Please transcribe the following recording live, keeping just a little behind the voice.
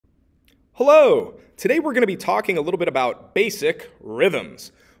Hello! Today we're going to be talking a little bit about basic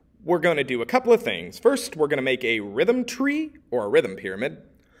rhythms. We're going to do a couple of things. First, we're going to make a rhythm tree or a rhythm pyramid.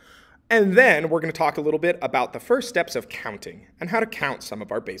 And then we're going to talk a little bit about the first steps of counting and how to count some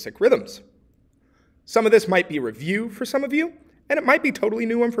of our basic rhythms. Some of this might be review for some of you, and it might be totally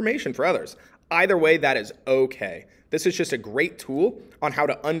new information for others. Either way, that is okay. This is just a great tool on how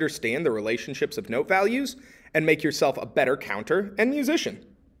to understand the relationships of note values and make yourself a better counter and musician.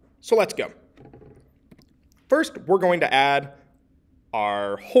 So let's go. First, we're going to add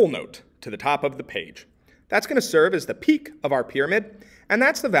our whole note to the top of the page. That's going to serve as the peak of our pyramid, and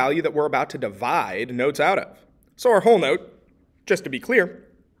that's the value that we're about to divide notes out of. So our whole note, just to be clear,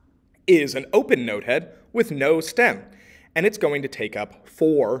 is an open note head with no stem, and it's going to take up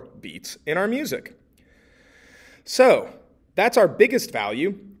 4 beats in our music. So that's our biggest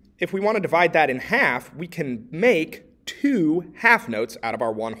value. If we want to divide that in half, we can make 2 half notes out of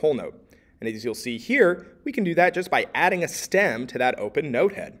our one whole note. And as you'll see here, we can do that just by adding a stem to that open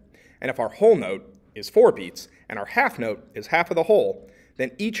note head. And if our whole note is 4 beats and our half note is half of the whole,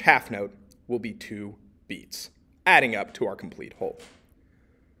 then each half note will be 2 beats, adding up to our complete whole.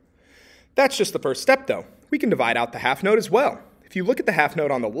 That's just the first step though. We can divide out the half note as well. If you look at the half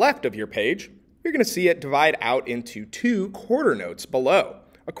note on the left of your page, you're going to see it divide out into 2 quarter notes below.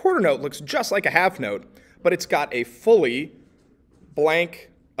 A quarter note looks just like a half note, but it's got a fully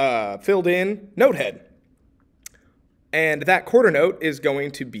blank, filled in note head. And that quarter note is going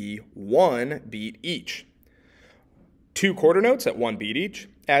to be 1 beat each. 2 quarter notes at 1 beat each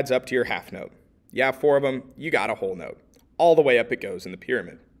adds up to your half note. You have 4 of them, you got a whole note. All the way up it goes in the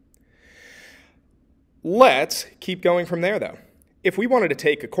pyramid. Let's keep going from there though. If we wanted to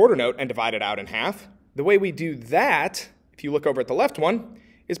take a quarter note and divide it out in half, the way we do that, if you look over at the left one,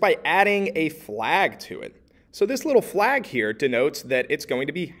 is by adding a flag to it. So this little flag here denotes that it's going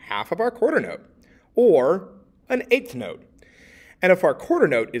to be half of our quarter note, or an eighth note. And if our quarter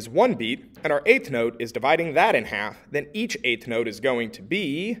note is 1 beat, and our eighth note is dividing that in half, then each eighth note is going to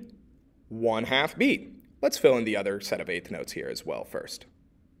be 1/2 beat. Let's fill in the other set of eighth notes here as well first.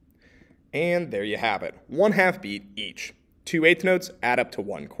 And there you have it, 1/2 beat each. 2 eighth notes add up to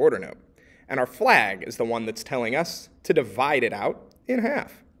 1 quarter note. And our flag is the one that's telling us to divide it out in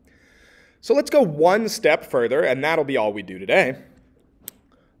half. So let's go one step further, and that'll be all we do today.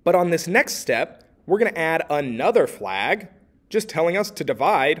 But on this next step, we're going to add another flag, just telling us to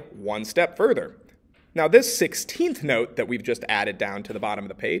divide one step further. Now this 16th note that we've just added down to the bottom of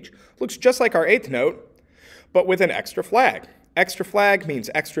the page looks just like our 8th note, but with an extra flag. Extra flag means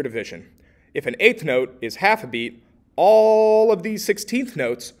extra division. If an 8th note is half a beat, all of these 16th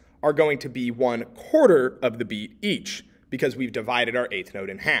notes are going to be 1/4 of the beat each, because we've divided our 8th note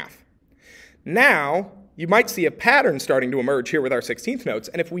in half. Now, you might see a pattern starting to emerge here with our 16th notes,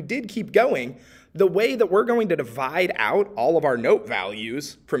 and if we did keep going, the way that we're going to divide out all of our note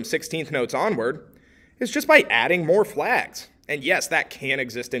values from 16th notes onward is just by adding more flags. And yes, that can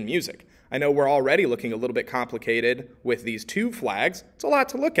exist in music. I know we're already looking a little bit complicated with these 2 flags. It's a lot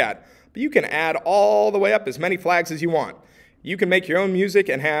to look at, but you can add all the way up as many flags as you want. You can make your own music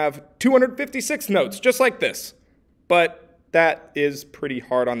and have 256 notes just like this. But that is pretty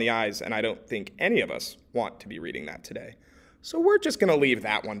hard on the eyes, and I don't think any of us want to be reading that today. So we're just going to leave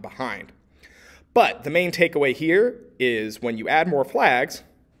that one behind. But the main takeaway here is when you add more flags,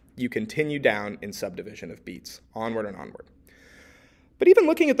 you continue down in subdivision of beats, onward and onward. But even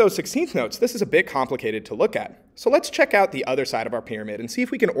looking at those 16th notes, this is a bit complicated to look at. So let's check out the other side of our pyramid and see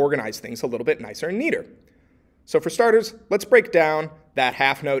if we can organize things a little bit nicer and neater. So for starters, let's break down that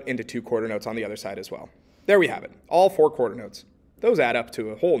half note into 2 quarter notes on the other side as well. There we have it, all 4 quarter notes. Those add up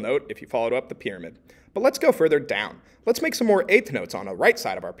to a whole note if you followed up the pyramid. But let's go further down. Let's make some more eighth notes on the right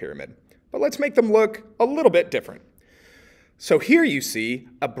side of our pyramid. But let's make them look a little bit different. So here you see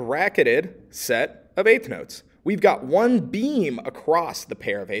a bracketed set of eighth notes. We've got 1 beam across the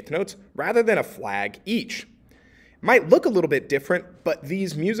pair of eighth notes rather than a flag each. It might look a little bit different, but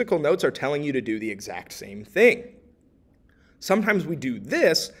these musical notes are telling you to do the exact same thing. Sometimes we do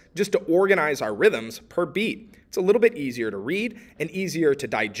this just to organize our rhythms per beat. It's a little bit easier to read and easier to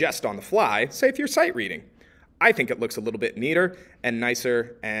digest on the fly, say if you're sight reading. I think it looks a little bit neater and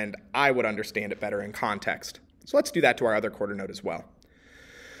nicer, and I would understand it better in context. So let's do that to our other quarter note as well.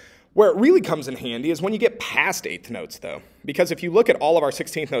 Where it really comes in handy is when you get past 8th notes though, because if you look at all of our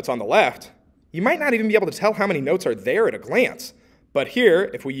 16th notes on the left, you might not even be able to tell how many notes are there at a glance. But here,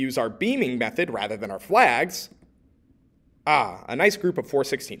 if we use our beaming method rather than our flags, a nice group of 4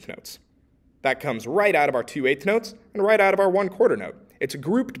 16th notes. That comes right out of our 2 8th notes and right out of our 1 quarter note. It's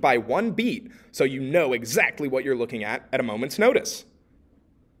grouped by 1 beat, so you know exactly what you're looking at a moment's notice.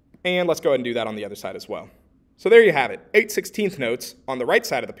 And let's go ahead and do that on the other side as well. So there you have it, 8/16 notes on the right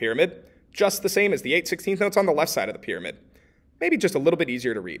side of the pyramid, just the same as the 8/16 notes on the left side of the pyramid. Maybe just a little bit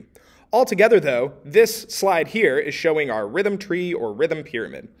easier to read. Altogether though, this slide here is showing our rhythm tree or rhythm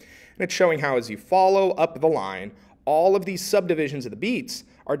pyramid. And it's showing how as you follow up the line, all of these subdivisions of the beats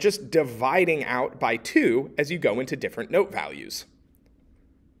are just dividing out by 2 as you go into different note values.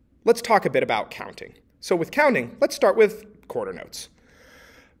 Let's talk a bit about counting. So with counting, let's start with quarter notes.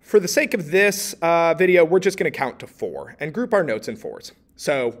 For the sake of this video, we're just going to count to 4 and group our notes in 4s.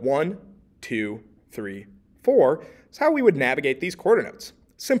 So 1, 2, 3, 4 is how we would navigate these quarter notes.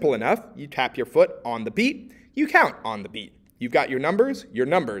 Simple enough. You tap your foot on the beat, you count on the beat. You've got your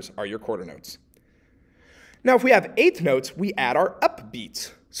numbers are your quarter notes. Now if we have eighth notes, we add our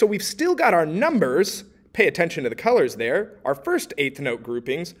upbeats. So we've still got our numbers. Pay attention to the colors there. Our first eighth note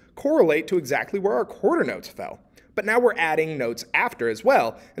groupings correlate to exactly where our quarter notes fell. But now we're adding notes after as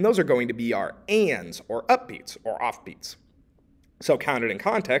well, and those are going to be our ands, or upbeats, or offbeats. So counted in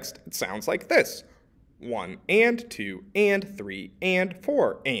context, it sounds like this. 1 and 2 and 3 and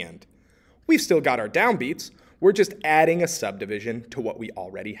 4 and. We've still got our downbeats. We're just adding a subdivision to what we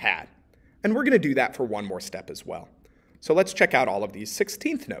already had. And we're going to do that for one more step as well. So let's check out all of these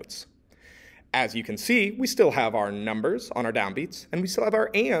 16th notes. As you can see, we still have our numbers on our downbeats, and we still have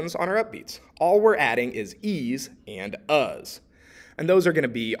our ands on our upbeats. All we're adding is e's and uhs. And those are going to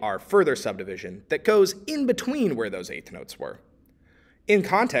be our further subdivision that goes in between where those eighth notes were. In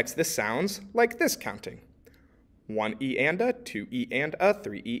context, this sounds like this counting. 1 e and a, 2 e and a,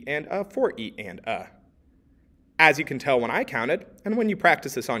 3 e and a, 4 e and a. As you can tell when I counted, and when you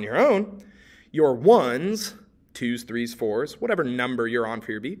practice this on your own, your 1s, 2s, 3s, 4s, whatever number you're on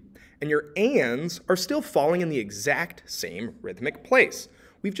for your beat, and your ands are still falling in the exact same rhythmic place.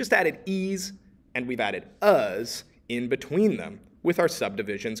 We've just added e's and we've added uhs in between them with our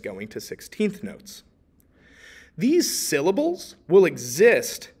subdivisions going to 16th notes. These syllables will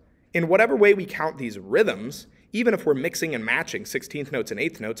exist in whatever way we count these rhythms, even if we're mixing and matching 16th notes and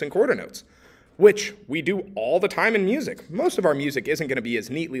 8th notes and quarter notes, which we do all the time in music. Most of our music isn't going to be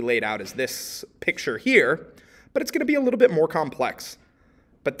as neatly laid out as this picture here, but it's going to be a little bit more complex.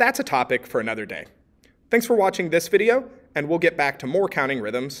 But that's a topic for another day. Thanks for watching this video, and we'll get back to more counting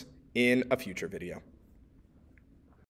rhythms in a future video.